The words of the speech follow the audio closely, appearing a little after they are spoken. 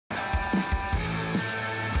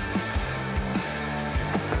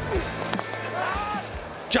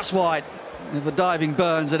Just wide. The diving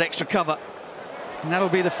Burns at extra cover. And that'll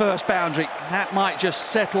be the first boundary. That might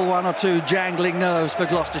just settle one or two jangling nerves for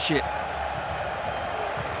Gloucestershire.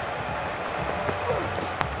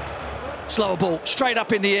 Slower ball, straight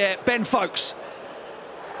up in the air. Ben Folkes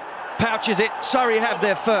pouches it. Surrey have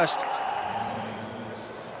their first.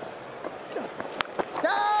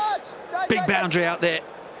 Big boundary out there.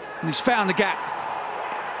 And he's found the gap.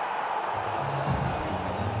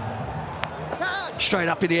 Straight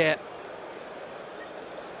up in the air.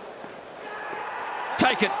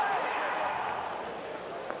 Taken.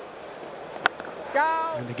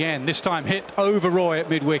 And again, this time hit over Roy at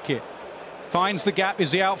mid-wicket. Finds the gap.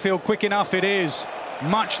 Is the outfield quick enough? It is.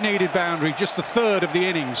 Much needed boundary, just the third of the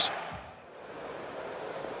innings.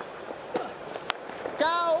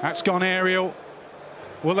 That's gone aerial.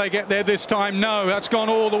 Will they get there this time? No, that's gone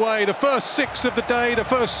all the way. The first 6 of the day, the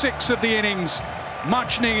first 6 of the innings.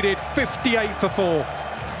 Much needed, 58 for 4.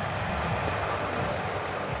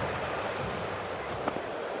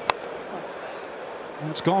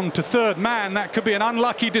 It's gone to third man. That could be an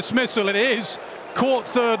unlucky dismissal. It is. Caught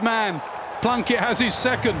third man. Plunkett has his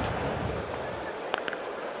second.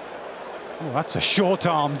 Oh, that's a short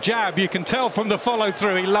arm jab. You can tell from the follow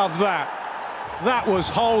through. He loved that. That was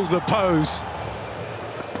hold the pose.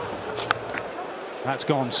 That's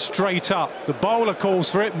gone straight up. The bowler calls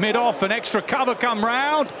for it mid-off. An extra cover come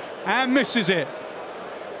round and misses it.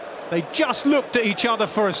 They just looked at each other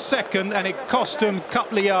for a second and it cost them a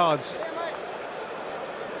couple of yards.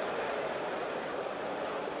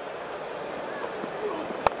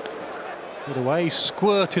 Put away,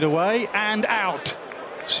 squirted away and out.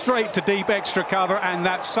 Straight to deep extra cover, and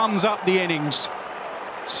that sums up the innings.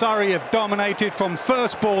 Surrey have dominated from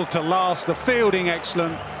first ball to last. The fielding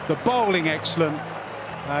excellent, the bowling excellent.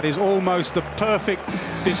 That is almost the perfect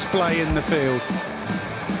display in the field.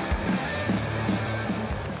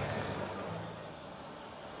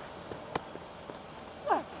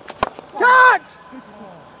 Touch!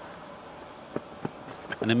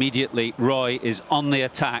 And immediately Roy is on the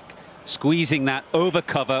attack, squeezing that over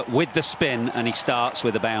cover with the spin, and he starts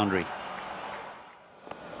with a boundary.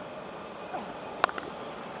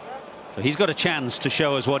 So he's got a chance to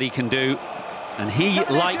show us what he can do, and he,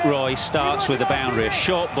 like Roy, starts with a boundary, a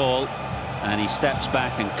short ball, and he steps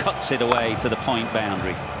back and cuts it away to the point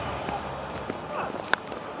boundary.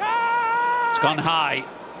 It's gone high,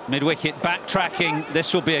 mid-wicket backtracking.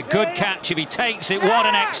 This will be a good catch if he takes it. What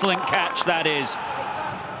an excellent catch that is.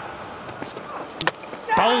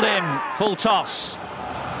 Bowled in, full toss.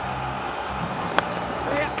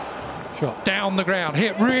 Shot down the ground,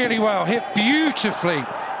 hit really well, hit beautifully.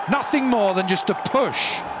 Nothing more than just a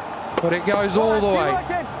push, but it goes all the way.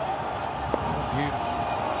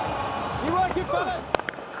 Keep working, fellas.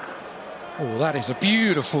 Oh, that is a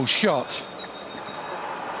beautiful shot.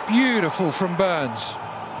 Beautiful from Burns.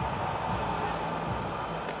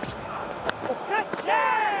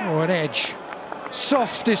 Oh, an edge.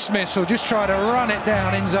 Soft dismissal, just try to run it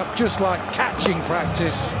down, ends up just like catching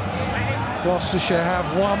practice. Gloucestershire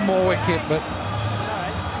have one more wicket, but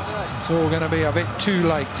it's all going to be a bit too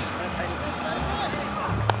late.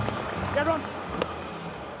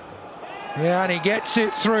 Yeah, and he gets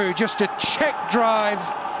it through, just a check drive,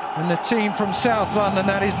 and the team from South London,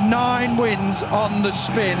 that is 9 wins on the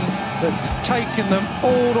spin, that has taken them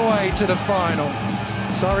all the way to the final.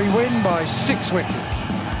 Surrey win by 6 wickets.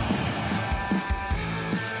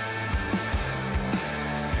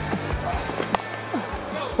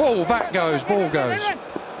 Oh, back goes, ball goes.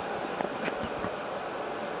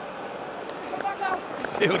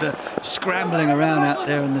 Fielder scrambling around out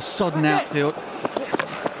there in the sodden outfield.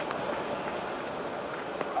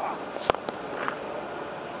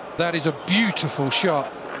 That is a beautiful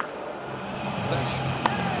shot.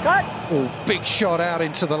 Oh, big shot out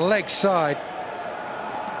into the leg side.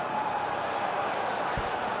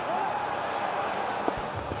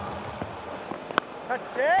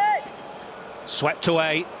 Swept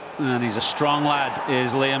away, and he's a strong lad,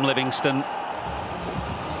 is Liam Livingstone.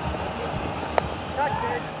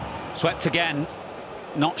 Swept again.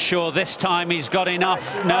 Not sure this time he's got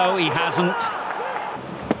enough. No, he hasn't.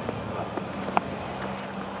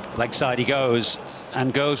 Leg side he goes,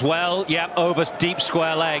 and goes well. Yep, over deep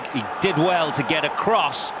square leg. He did well to get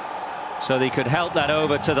across, so they could help that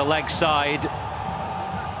over to the leg side.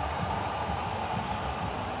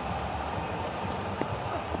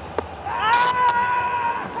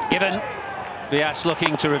 Given. Vyas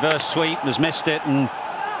looking to reverse sweep, has missed it, and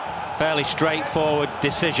fairly straightforward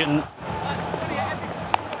decision.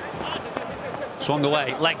 Swung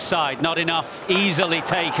away, leg side, not enough, easily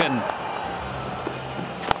taken.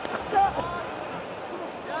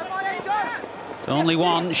 It's only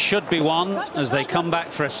one, should be one, as they come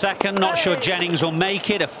back for a second. Not sure Jennings will make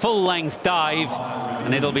it. A full-length dive,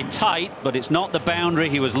 and it'll be tight, but it's not the boundary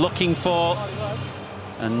he was looking for.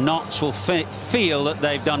 And Notts will feel that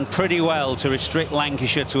they've done pretty well to restrict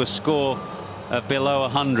Lancashire to a score of below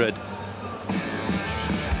 100.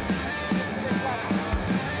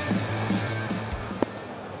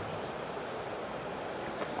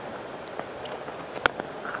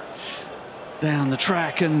 Down the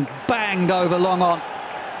track and banged over long on.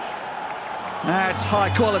 That's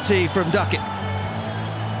high quality from Duckett.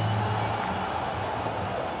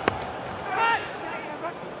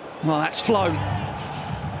 Well, that's flown.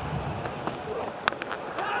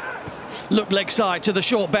 Look leg side to the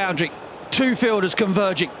short boundary. Two fielders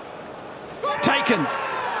converging. Taken.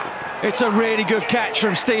 It's a really good catch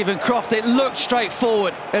from Stephen Croft. It looked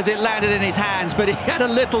straightforward as it landed in his hands, but he had a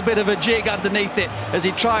little bit of a jig underneath it as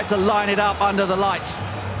he tried to line it up under the lights.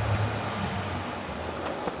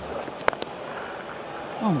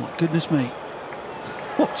 Oh my goodness me.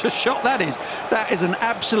 What a shot that is. That is an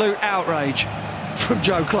absolute outrage from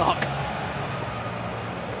Joe Clark.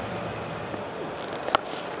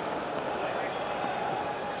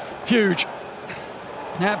 Huge.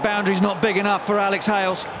 That boundary's not big enough for Alex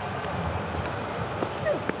Hales.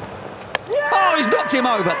 Oh, he's knocked him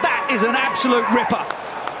over. That is an absolute ripper.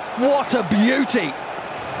 What a beauty.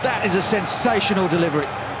 That is a sensational delivery.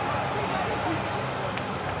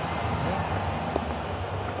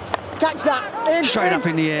 Catch that. Straight up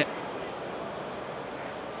in the air.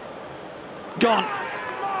 Gone.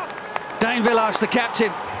 Dane Villas, the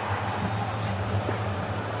captain.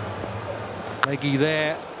 Leggy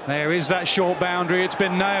there. There is that short boundary. It's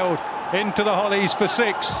been nailed into the Hollies for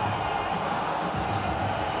 6.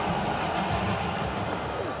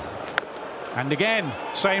 And again,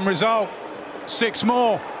 same result. 6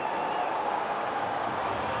 more.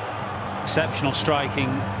 Exceptional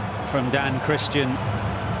striking from Dan Christian.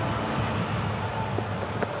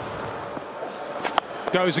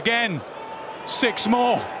 Goes again. 6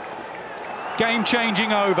 more.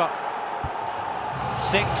 Game-changing over.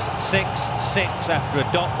 6-6-6 after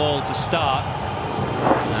a dot ball to start,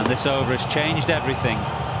 and this over has changed everything.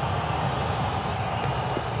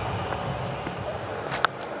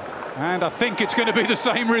 And I think it's going to be the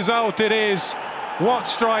same result. It is. What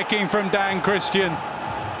striking from Dan Christian.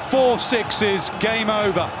 4 6s, game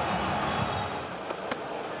over.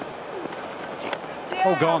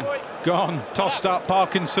 Oh, gone, tossed up.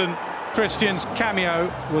 Parkinson. Christian's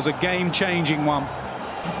cameo was a game-changing one.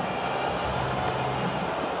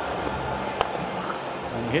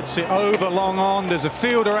 And hits it over long on. There's a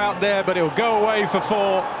fielder out there, but he'll go away for 4.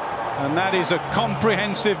 And that is a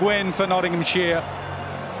comprehensive win for Nottinghamshire.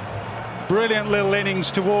 Brilliant little innings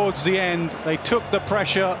towards the end. They took the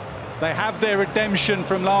pressure. They have their redemption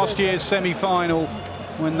from last year's semi-final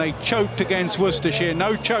when they choked against Worcestershire.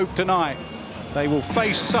 No choke tonight. They will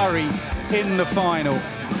face Surrey in the final.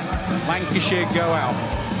 Lancashire go out.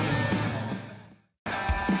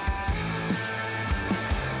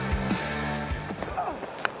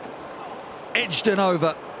 Edged and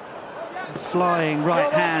over. Flying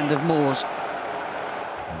right hand of Moores.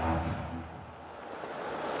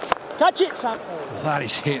 Catch it, Sam. Oh, that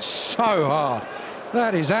is hit so hard.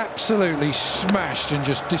 That is absolutely smashed and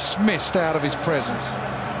just dismissed out of his presence.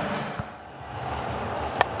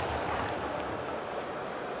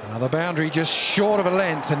 Now the boundary just short of a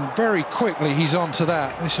length, and very quickly he's onto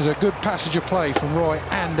that. This is a good passage of play from Roy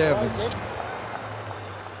and Evans.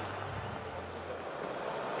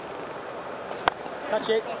 Catch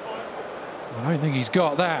it. I don't think he's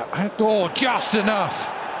got that. Oh, just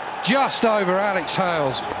enough. Just over Alex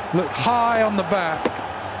Hales. Looked high on the back,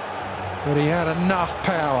 but he had enough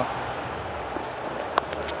power.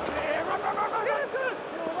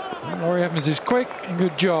 Laurie Evans is quick and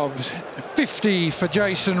good job. 50 for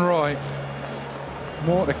Jason Roy.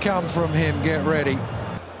 More to come from him, get ready.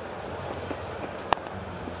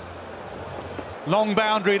 Long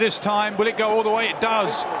boundary this time. Will it go all the way? It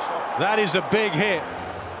does. That is a big hit.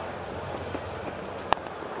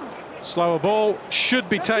 Slower ball, should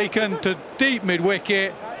be taken to deep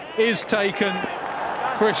mid-wicket, is taken.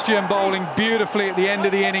 Christian bowling beautifully at the end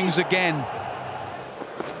of the innings again.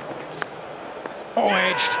 Oh,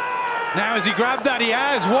 edged. Now has he grabbed that? He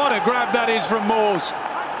has. What a grab that is from Moores.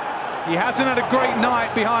 He hasn't had a great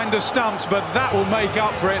night behind the stumps, but that will make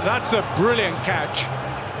up for it. That's a brilliant catch.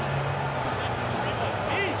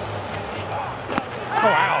 Oh,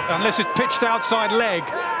 out, unless it's pitched outside leg.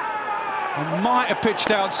 It might have pitched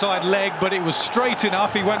outside leg, but it was straight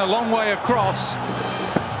enough. He went a long way across.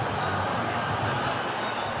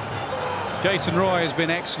 Jason Roy has been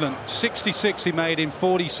excellent. 66 he made in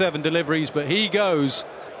 47 deliveries, but he goes,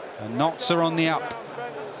 and knots are on the up.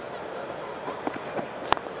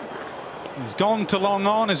 He's gone to long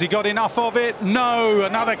on. Has he got enough of it? No,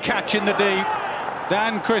 another catch in the deep.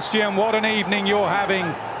 Dan Christian, what an evening you're having.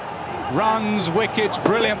 Runs, wickets,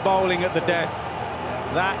 brilliant bowling at the death.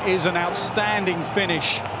 That is an outstanding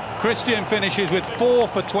finish. Christian finishes with 4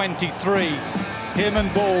 for 23. Him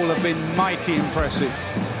and Ball have been mighty impressive.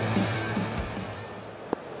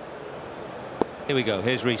 Here we go,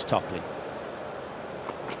 here's Reece Topley.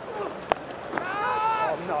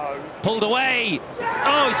 Pulled away.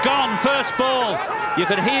 Oh, he's gone. First ball. You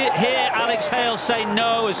could hear Alex Hale say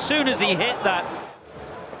no as soon as he hit that.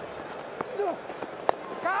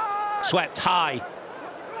 Swept high.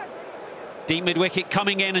 Deep mid-wicket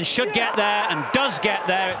coming in and should get there and does get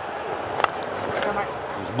there.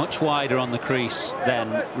 He was much wider on the crease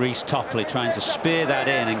than Reece Topley, trying to spear that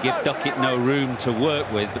in and give Duckett no room to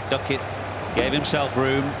work with, but Duckett gave himself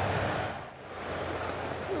room.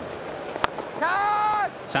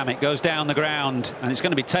 Samit goes down the ground and it's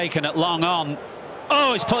going to be taken at long on.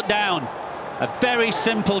 Oh, it's put down. A very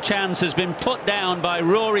simple chance has been put down by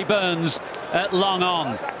Rory Burns at long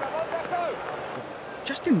on.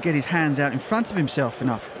 Just didn't get his hands out in front of himself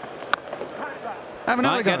enough. Have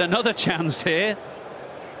another Might go. get another chance here.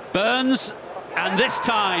 Burns, and this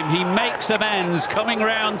time he makes amends, coming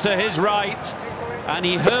round to his right, and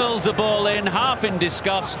he hurls the ball in, half in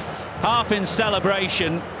disgust, half in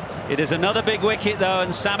celebration. It is another big wicket though,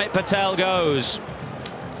 and Samit Patel goes.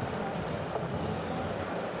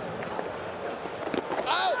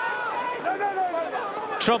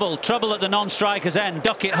 Trouble at the non-striker's end.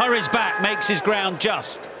 Duckett hurries back, makes his ground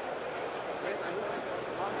just.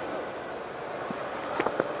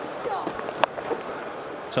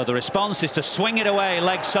 So the response is to swing it away,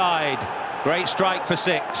 leg side. Great strike for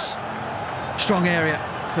 6. Strong area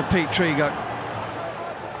for Pete Trigo.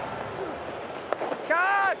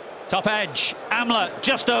 Top edge, Amla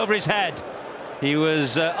just over his head. He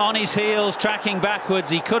was on his heels, tracking backwards.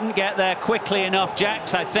 He couldn't get there quickly enough.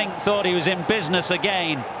 Jacks, I think, thought he was in business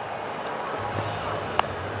again.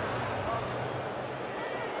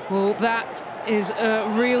 Well, that is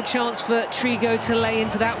a real chance for Trigo to lay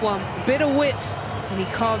into that one. Bit of width, and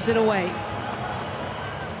he carves it away.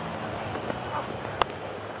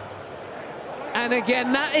 And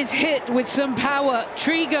again, that is hit with some power.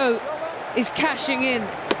 Trigo is cashing in.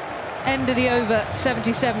 End of the over,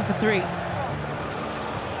 77 for 3.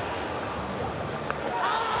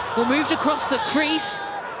 Well, moved across the crease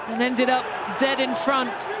and ended up dead in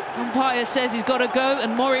front. Umpire says he's got to go,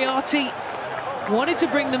 and Moriarty wanted to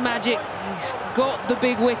bring the magic. He's got the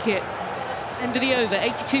big wicket. End of the over,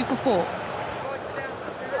 82 for 4.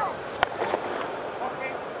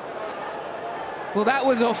 Well, that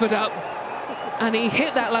was offered up, and he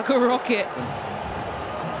hit that like a rocket.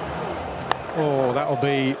 Oh, that'll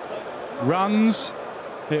be runs.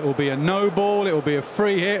 It will be a no ball. It will be a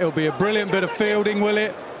free hit. It will be a brilliant bit of fielding, will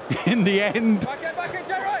it? In the end,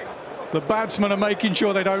 the batsmen are making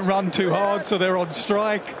sure they don't run too hard, so they're on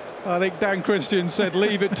strike. I think Dan Christian said,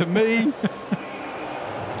 leave it to me.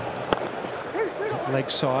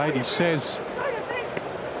 Leg side, he says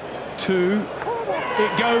 2.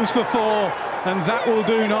 It goes for 4, and that will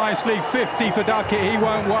do nicely. 50 for Duckett. He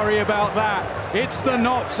won't worry about that. It's the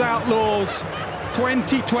Notts Outlaws,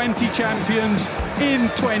 2020 champions in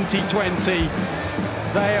 2020.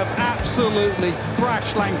 They have absolutely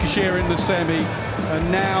thrashed Lancashire in the semi,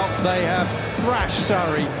 and now they have thrashed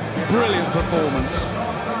Surrey. Brilliant performance.